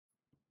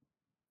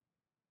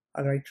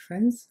Alright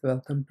friends,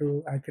 welcome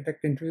to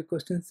Architect Interview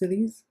Question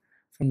Series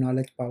from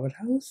Knowledge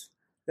Powerhouse.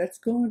 Let's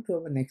go on to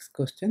our next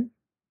question.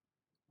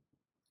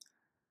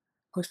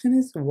 Question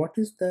is, what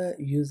is the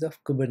use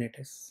of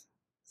Kubernetes?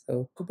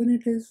 So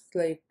Kubernetes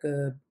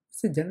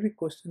it's a generic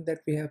question that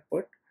we have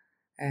put,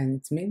 and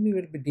it's mainly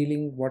will be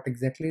dealing what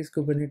exactly is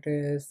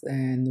Kubernetes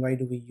and why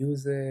do we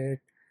use it,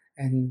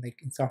 and like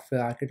in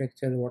software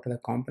architecture, what are the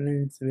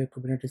components where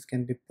Kubernetes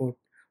can be put,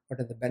 what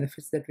are the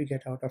benefits that we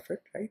get out of it,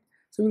 right?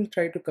 So we'll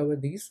try to cover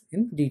these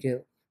in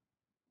detail.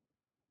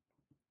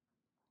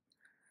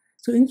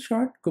 So in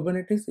short,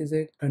 Kubernetes is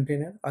a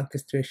container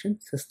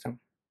orchestration system.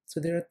 So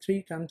there are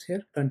three terms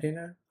here: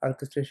 container,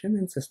 orchestration,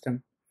 and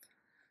system.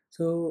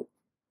 So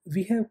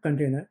we have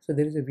container. So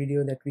there is a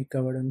video that we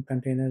covered on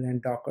container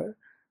and Docker.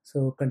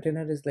 So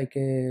container is like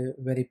a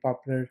very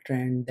popular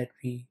trend that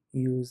we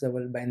use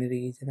our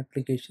binaries and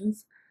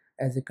applications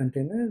as a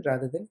container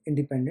rather than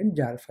independent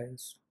jar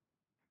files.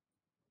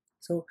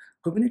 So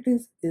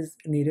Kubernetes is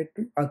needed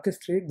to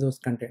orchestrate those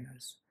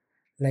containers.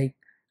 Like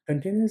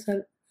containers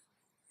are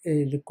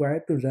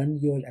required to run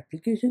your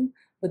application,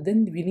 but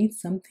then we need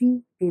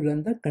something to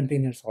run the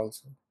containers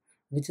also,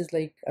 which is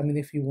like,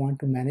 if you want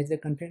to manage the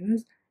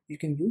containers, you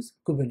can use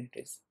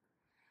Kubernetes.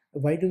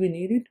 Why do we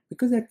need it?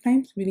 Because at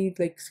times we need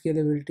like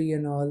scalability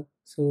and all.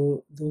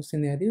 So those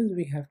scenarios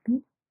we have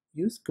to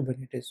use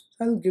Kubernetes.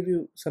 So I'll give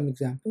you some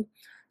example.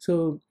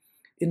 So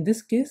in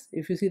this case,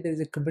 if you see, there is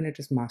a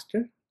Kubernetes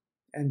master,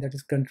 and that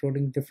is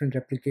controlling different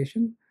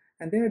replication,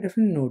 and there are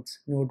different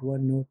nodes, node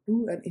 1, node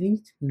 2, and in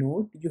each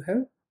node you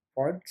have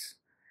pods,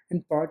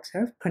 and pods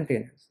have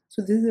containers.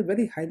 So this is a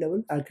very high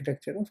level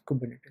architecture of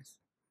Kubernetes.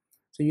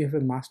 So you have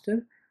a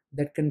master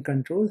that can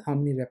control how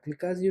many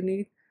replicas you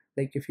need.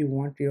 Like if you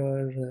want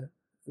your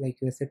like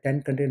let's say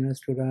 10 containers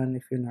to run,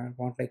 if you now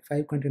want like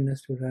 5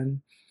 containers to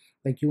run,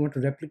 like you want to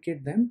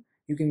replicate them,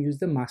 you can use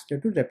the master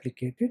to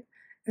replicate it.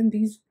 And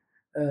these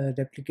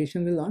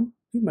replication will on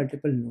be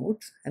multiple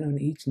nodes, and on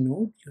each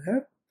node you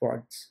have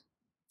pods,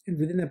 and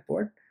within a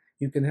pod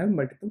you can have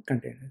multiple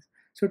containers.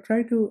 So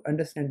try to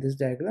understand this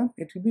diagram.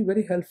 It will be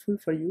very helpful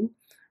for you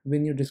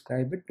when you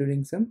describe it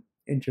during some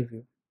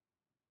interview.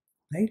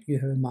 Right, you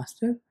have a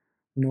master,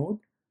 node,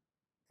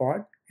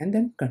 pod, and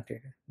then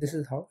container. This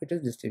is how it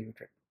is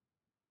distributed.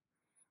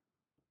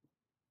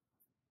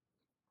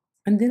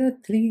 And there are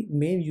three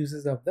main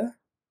uses of the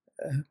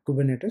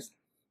Kubernetes.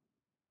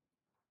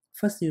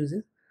 First use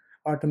is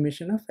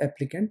automation of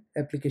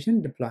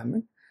application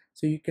deployment.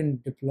 So you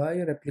can deploy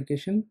your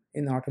application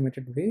in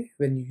automated way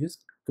when you use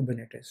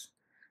Kubernetes.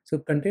 So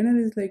container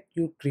is like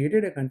you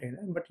created a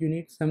container, but you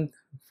need some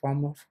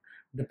form of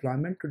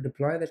deployment to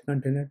deploy that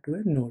container to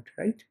a node,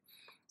 right?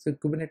 So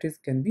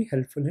Kubernetes can be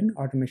helpful in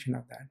automation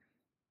of that.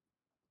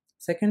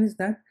 Second is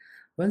that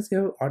once you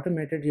have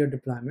automated your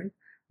deployment,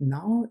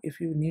 now if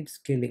you need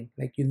scaling,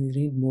 like you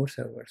need more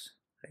servers,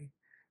 right?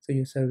 So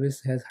your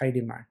service has high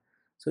demand.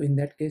 So in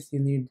that case, you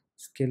need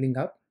scaling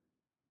up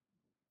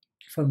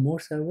for more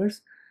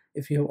servers.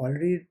 If you have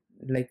already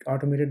like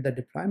automated the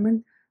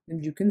deployment,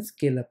 then you can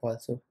scale up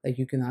also. Like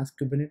you can ask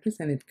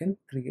Kubernetes and it can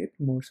create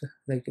more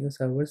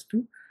servers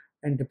too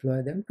and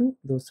deploy them to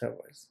those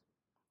servers,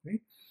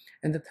 right?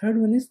 And the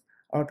third one is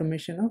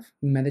automation of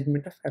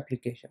management of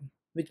application,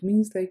 which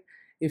means like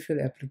if your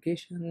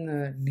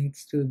application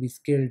needs to be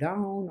scaled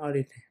down, or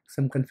if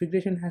some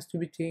configuration has to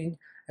be changed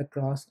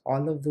across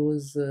all of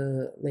those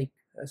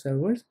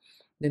servers,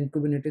 then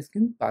Kubernetes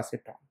can pass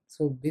it on.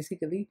 So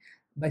basically,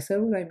 by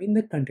server I mean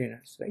the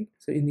containers, right?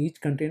 So in each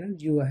container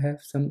you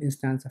have some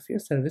instance of your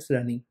service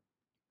running,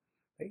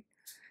 right?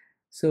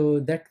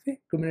 So that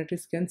way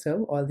Kubernetes can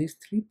serve all these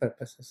three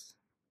purposes.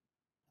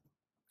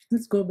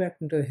 Let's go back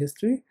into the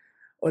history.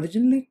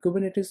 Originally,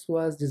 Kubernetes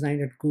was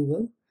designed at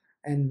Google,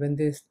 and when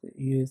they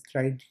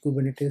tried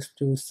Kubernetes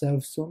to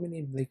serve so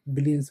many like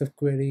billions of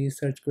queries,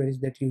 search queries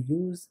that you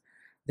use,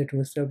 that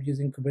was served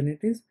using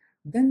Kubernetes,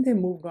 then they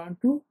moved on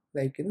to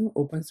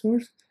open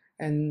source.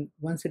 And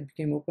once it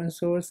became open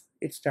source,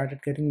 it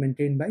started getting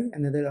maintained by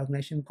another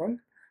organization called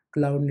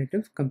Cloud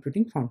Native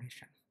Computing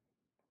Foundation.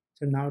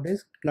 So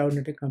nowadays, Cloud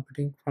Native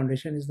Computing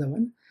Foundation is the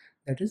one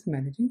that is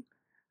managing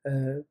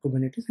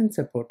Kubernetes and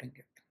supporting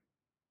it.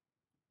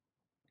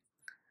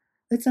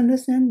 Let's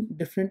understand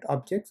different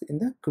objects in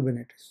the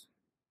Kubernetes.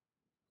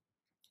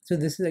 So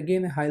this is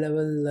again a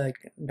high-level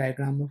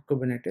diagram of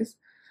Kubernetes,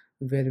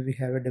 where we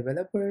have a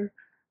developer,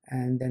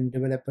 and then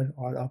developer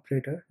or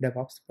operator,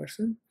 DevOps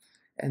person,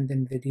 and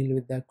then they deal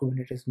with the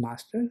Kubernetes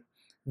master.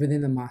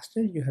 Within the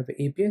master, you have an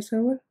API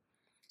server.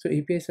 So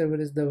API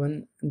server is the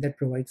one that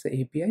provides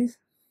the APIs.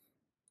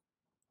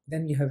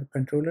 Then you have a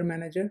controller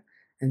manager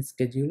and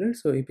scheduler.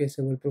 So API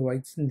server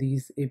provides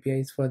these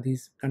APIs for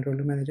these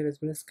controller manager as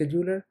well as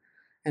scheduler,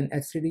 and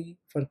etcd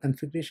for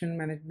configuration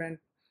management.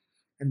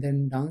 And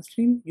then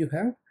downstream you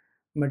have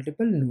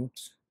multiple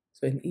nodes.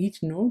 So in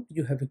each node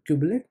you have a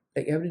kubelet,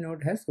 like every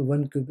node has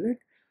one kubelet.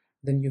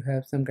 Then you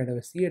have some kind of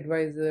a C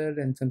advisor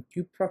and some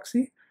kube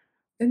proxy.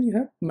 Then you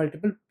have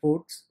multiple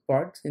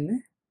pods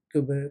in a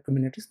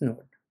Kubernetes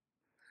node.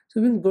 So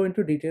we'll go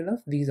into detail of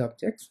these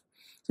objects.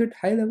 So at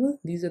high level,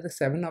 these are the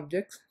 7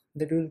 objects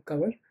that we'll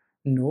cover: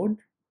 node,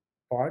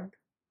 pod,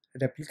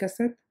 replica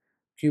set,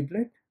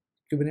 kubelet,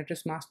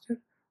 Kubernetes master,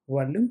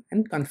 volume,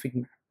 and config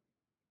map.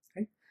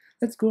 Right?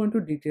 Let's go into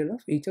detail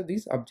of each of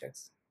these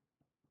objects.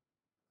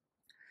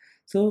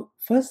 So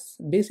first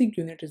basic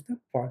unit is the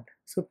pod.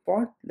 So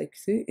pod, like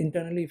say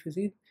internally, if you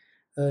see,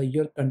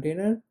 your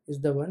container is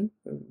the one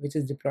which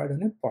is deployed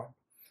on a pod.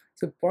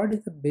 So pod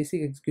is the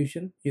basic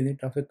execution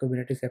unit of a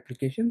Kubernetes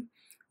application.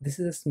 This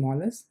is the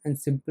smallest and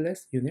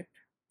simplest unit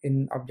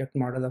in object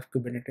model of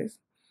Kubernetes,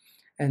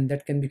 and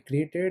that can be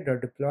created or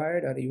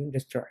deployed or even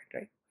destroyed,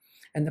 right?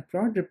 And the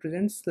pod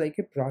represents like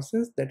a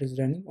process that is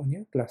running on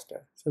your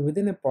cluster. So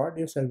within a pod,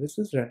 your service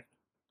is running.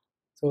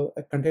 So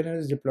a container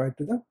is deployed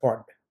to the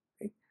pod,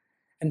 right?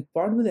 And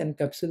pod will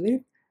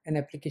encapsulate an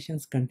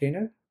application's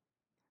container,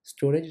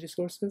 storage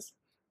resources,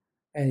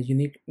 a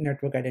unique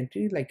network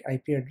identity like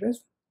IP address,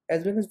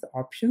 as well as the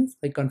options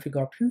like config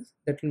options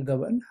that will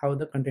govern how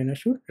the container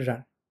should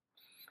run.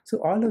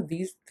 So all of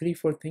these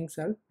 3-4 things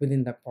are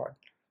within the pod,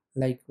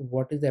 like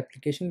what is the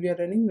application we are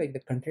running, like the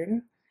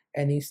container,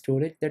 any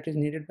storage that is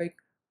needed by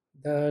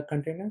the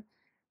container,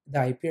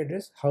 the IP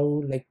address,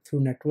 how like through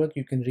network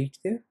you can reach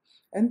there,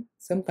 and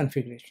some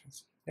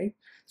configurations, right?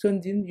 So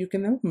then you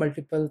can have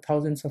multiple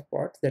thousands of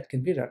pods that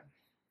can be run.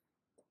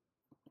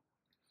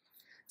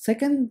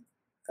 Second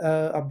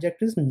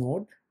object is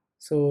node.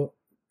 So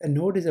a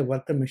node is a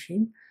worker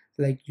machine.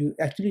 Like you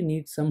actually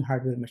need some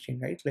hardware machine,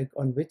 right? Like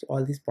on which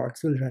all these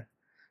pods will run.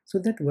 So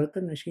that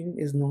worker machine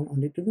is known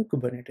only to the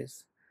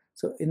Kubernetes.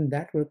 So in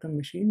that worker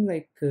machine,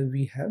 like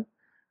we have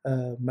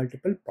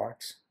multiple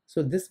pods.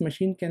 So this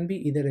machine can be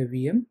either a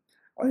VM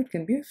or it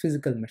can be a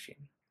physical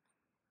machine,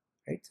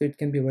 right? So it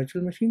can be a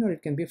virtual machine or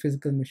it can be a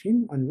physical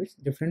machine on which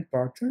different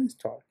pods are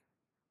installed.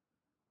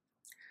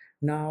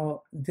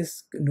 Now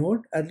this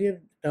node,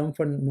 earlier term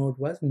for node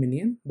was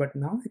minion, but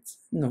now it's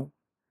node.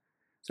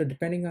 So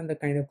depending on the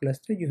kind of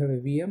cluster, you have a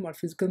VM or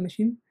physical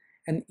machine,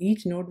 and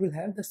each node will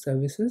have the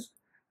services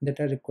that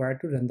are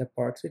required to run the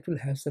pods. It will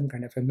have some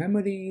kind of a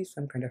memory,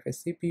 some kind of a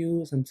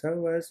CPU, some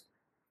servers.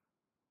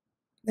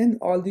 Then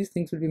all these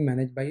things will be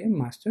managed by a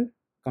master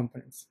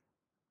components.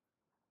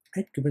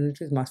 Right?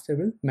 Kubernetes master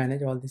will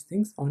manage all these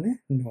things on a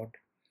node,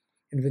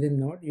 and within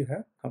node you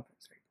have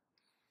components. Right?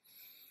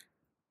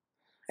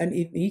 And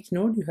in each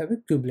node you have a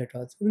kubelet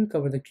also. We'll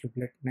cover the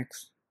kubelet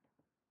next.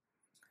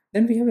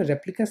 Then we have a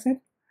replica set.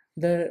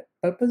 The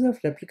purpose of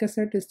replica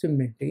set is to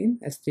maintain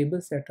a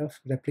stable set of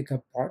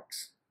replica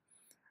pods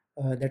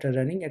that are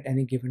running at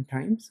any given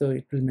time. So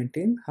it will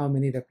maintain how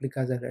many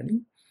replicas are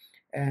running,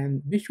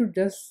 and we should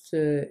just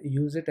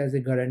use it as a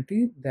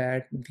guarantee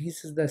that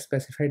this is the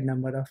specified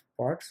number of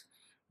pods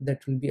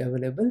that will be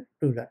available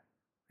to run,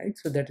 right?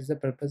 So that is the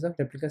purpose of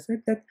replica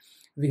set, that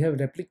we have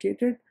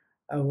replicated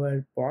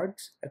our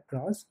pods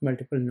across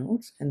multiple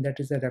nodes, and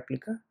that is a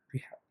replica we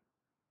have.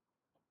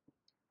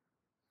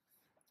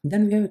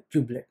 Then we have a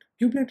kubelet.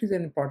 Kubelet is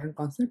an important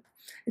concept.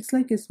 It's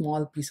like a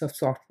small piece of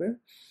software,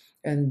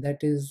 and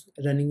that is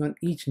running on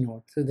each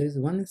node. So there is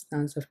one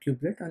instance of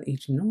kubelet on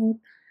each node,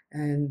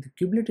 and the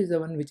kubelet is the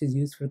one which is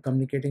used for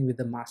communicating with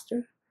the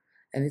master,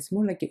 and it's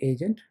more like an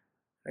agent,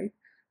 right?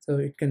 So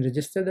it can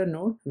register the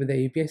node with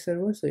the API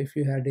server. So if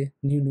you had a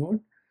new node,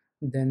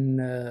 then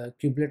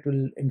kubelet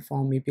will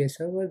inform API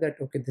server that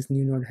okay, this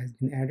new node has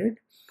been added,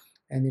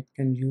 and it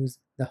can use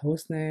the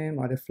host name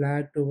or a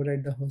flag to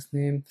override the host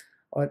name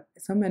or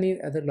some any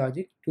other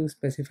logic to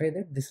specify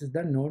that this is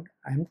the node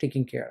I am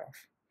taking care of.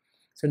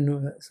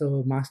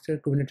 So master,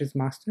 Kubernetes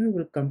master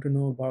will come to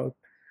know about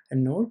a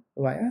node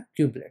via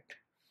kubelet.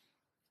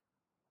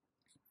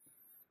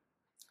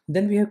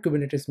 Then we have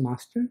Kubernetes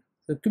master.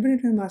 So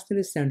Kubernetes master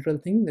is central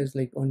thing. There's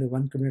like only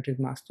one Kubernetes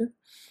master,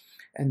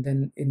 and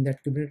then in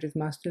that Kubernetes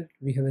master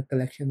we have a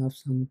collection of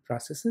some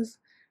processes.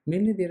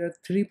 Mainly there are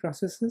 3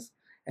 processes,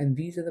 and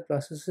these are the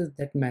processes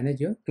that manage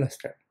your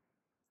cluster.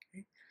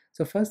 Okay?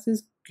 So first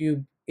is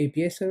Kube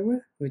API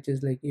server, which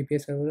is like API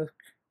server of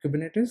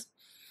Kubernetes,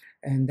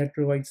 and that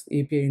provides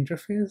API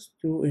interface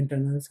to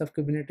internals of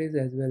Kubernetes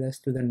as well as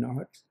to the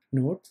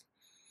nodes.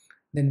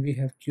 Then we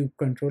have Kube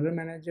controller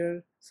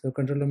manager. So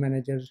controller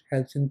manager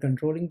helps in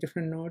controlling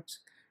different nodes,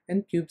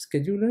 and Kube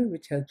scheduler,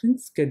 which helps in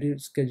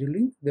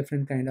scheduling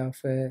different kind of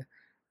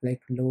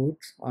like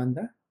loads on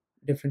the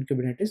different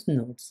Kubernetes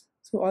nodes.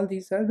 So all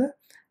these are the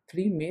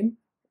 3 main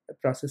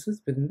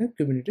processes within the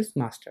Kubernetes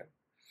master.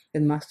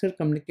 And master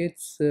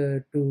communicates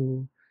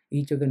to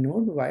each of the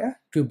node via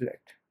kubelet.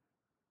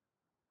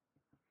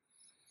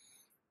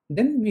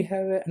 Then we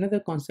have another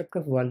concept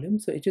of volume.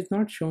 So it is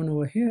not shown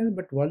over here,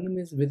 but volume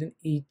is within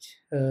each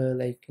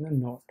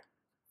node.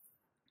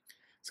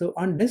 So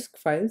on disk,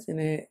 files in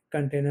a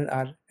container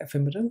are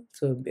ephemeral.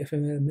 So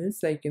ephemeral means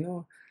like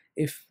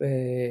if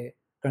a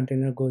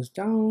container goes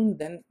down,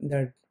 then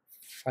that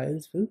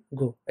files will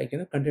go. Like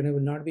container will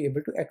not be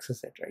able to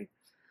access it, right?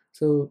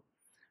 So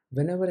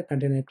whenever a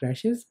container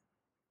crashes,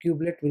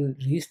 kubelet will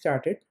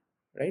restart it,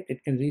 right?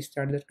 It can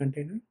restart that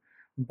container,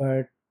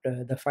 but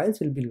the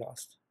files will be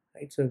lost,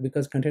 right? So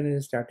because container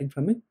is starting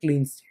from a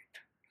clean state.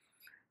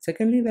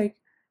 Secondly, like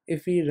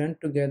if we run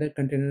together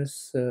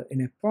containers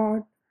in a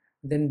pod,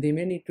 then they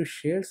may need to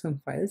share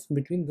some files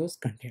between those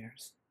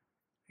containers.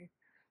 Right?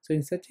 So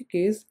in such a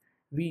case,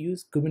 we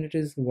use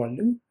Kubernetes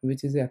volume,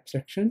 which is an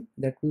abstraction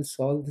that will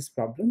solve this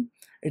problem.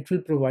 It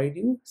will provide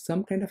you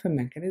some kind of a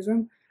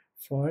mechanism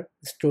for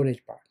the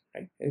storage part,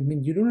 right? I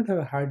mean, you do not have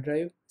a hard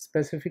drive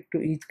specific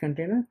to each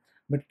container,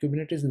 but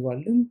Kubernetes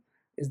volume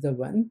is the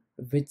one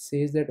which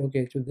says that,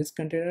 okay, to this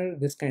container,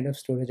 this kind of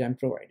storage I'm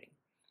providing,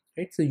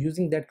 right? So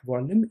using that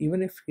volume,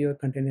 even if your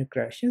container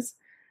crashes,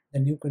 the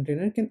new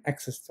container can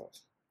access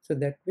those. So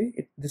that way,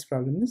 this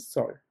problem is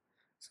solved.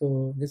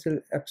 So this will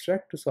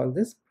abstract to solve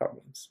these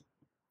problems.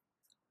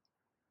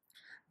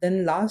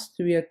 Then last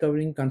we are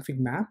covering config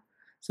map.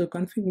 So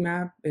config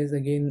map is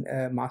again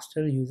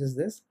master uses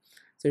this.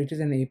 So it is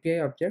an API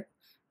object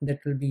that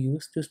will be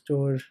used to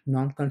store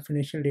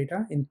non-confidential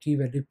data in key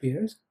value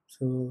pairs.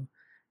 So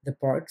the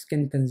pods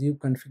can consume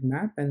config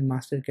map and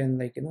master can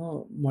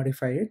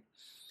modify it.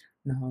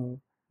 Now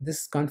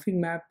this config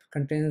map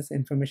contains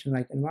information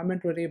like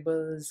environment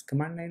variables,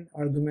 command line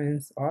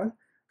arguments, or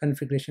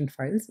configuration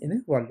files in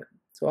a volume.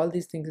 So all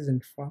these things is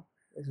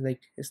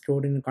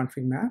stored in a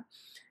config map,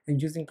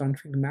 and using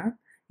config map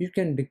you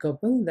can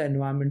decouple the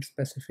environment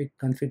specific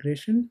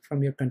configuration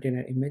from your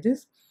container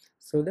images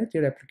so that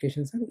your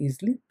applications are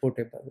easily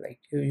portable. Like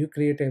you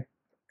create a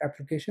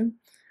application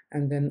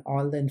and then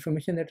all the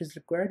information that is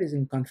required is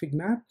in config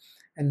map,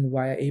 and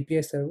via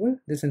API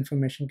server this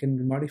information can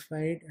be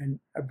modified and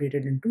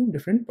updated into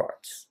different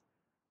parts.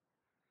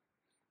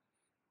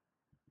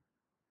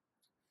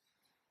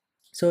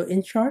 So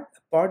in short,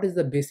 a pod is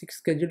the basic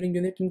scheduling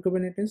unit in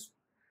Kubernetes.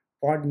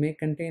 Pod may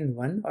contain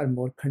one or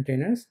more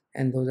containers,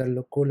 and those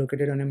are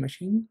co-located on a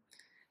machine,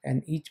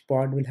 and each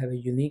pod will have a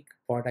unique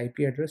pod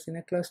IP address in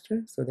a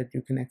cluster so that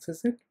you can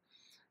access it.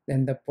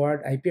 Then the pod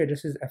IP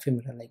address is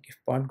ephemeral, like if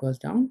pod goes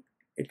down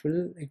it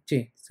will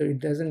change, so it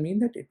doesn't mean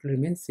that it will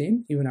remain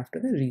same even after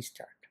the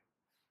restart.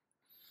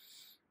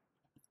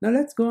 Now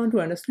let's go on to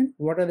understand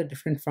what are the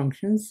different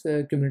functions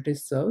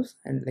Kubernetes serves,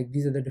 and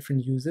these are the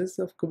different uses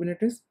of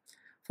Kubernetes.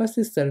 First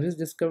is service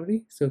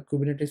discovery. So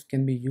Kubernetes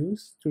can be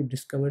used to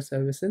discover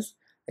services.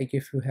 Like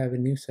if you have a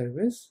new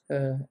service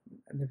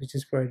which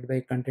is provided by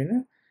a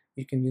container,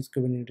 you can use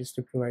Kubernetes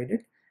to provide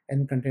it,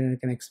 and container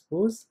can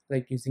expose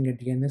like using a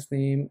DNS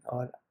name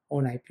or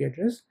own IP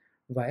address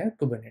via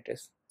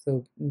Kubernetes.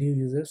 So new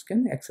users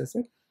can access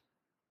it.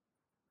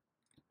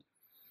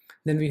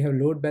 Then we have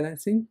load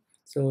balancing.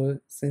 So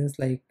since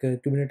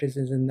Kubernetes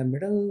is in the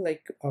middle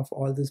of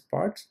all these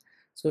parts,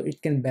 so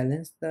it can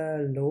balance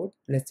the load.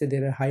 Let's say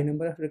there are a high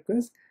number of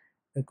requests,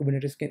 the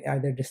Kubernetes can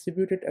either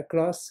distribute it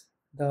across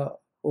the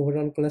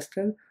overall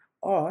cluster,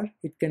 or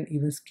it can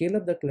even scale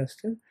up the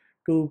cluster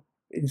to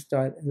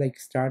install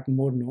start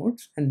more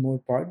nodes and more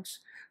pods.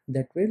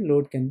 That way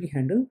load can be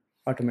handled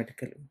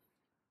automatically.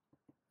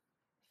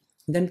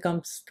 Then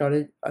comes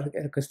storage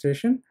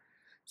orchestration.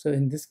 So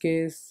in this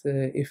case,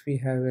 if we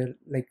have a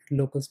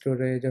local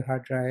storage or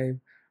hard drive,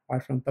 or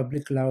from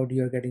public cloud,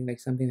 you're getting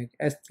something like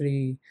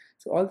S3.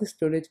 So all the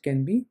storage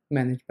can be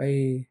managed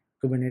by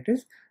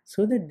Kubernetes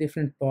so that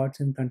different pods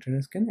and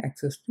containers can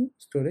access to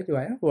storage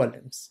via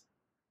volumes.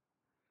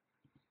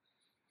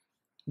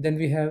 Then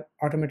we have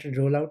automated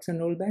rollouts and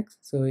rollbacks.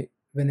 So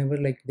whenever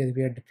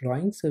we are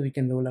deploying, so we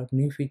can roll out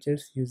new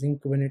features using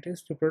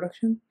Kubernetes to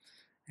production,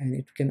 and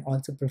it can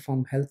also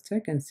perform health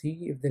check and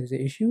see if there is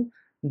an issue,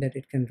 that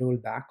it can roll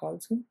back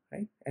also,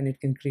 right? And it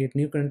can create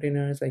new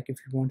containers. Like if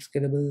you want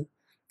scalable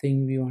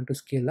thing, we want to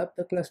scale up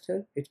the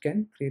cluster, it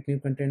can create new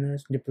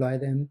containers, deploy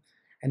them.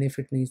 And if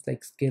it needs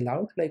scale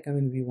out,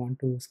 we want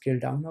to scale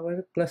down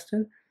our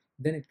cluster,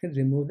 then it can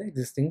remove the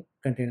existing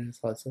containers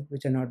also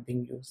which are not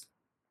being used.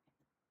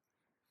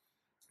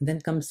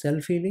 Then comes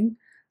self-healing.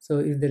 So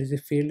if there is a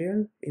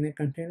failure in a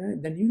container,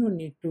 then you don't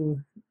need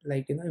to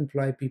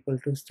employ people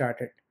to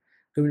start it.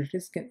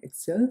 Kubernetes can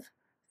itself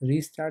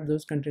restart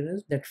those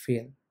containers that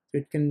fail. So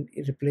it can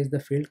replace the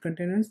failed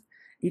containers.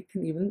 It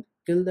can even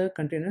kill the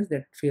containers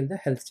that fail the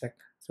health check,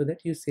 so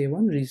that you save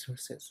on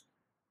resources.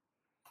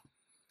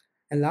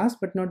 And last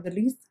but not the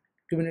least,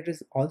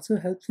 Kubernetes also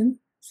helps in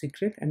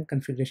secret and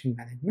configuration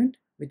management,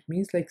 which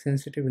means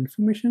sensitive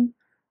information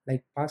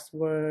like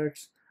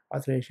passwords,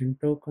 authorization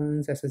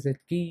tokens, SSH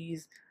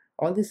keys.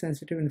 All this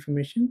sensitive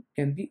information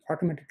can be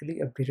automatically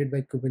updated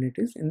by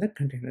Kubernetes in the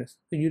containers.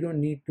 So you don't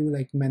need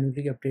to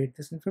manually update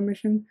this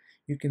information.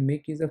 You can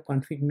make use of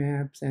config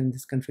maps and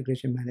this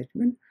configuration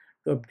management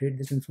to update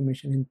this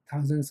information in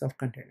thousands of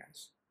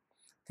containers.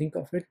 Think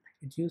of it,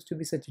 it used to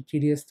be such a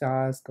tedious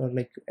task or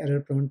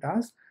error prone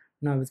task.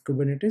 Now with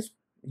Kubernetes,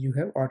 you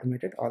have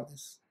automated all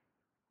this.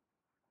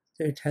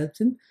 So it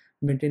helps in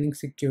maintaining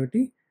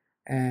security,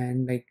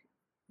 and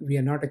we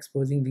are not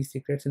exposing these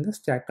secrets in the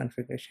stack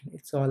configuration.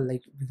 It's all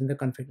within the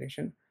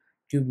configuration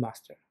kube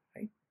master,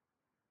 right?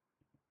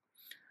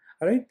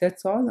 All right,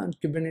 that's all on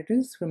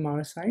Kubernetes from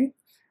our side.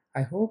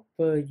 I hope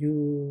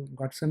you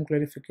got some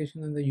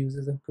clarification on the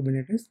uses of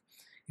Kubernetes.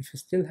 If you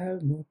still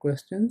have more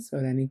questions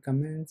or any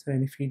comments or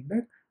any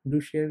feedback, do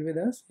share with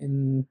us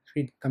in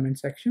the comment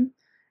section.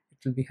 It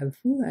will be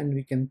helpful and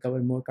we can cover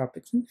more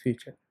topics in the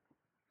future.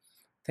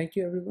 Thank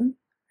you everyone,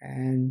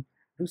 and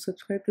do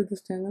subscribe to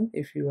this channel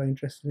if you are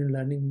interested in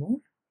learning more.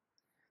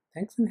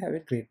 Thanks and have a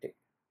great day.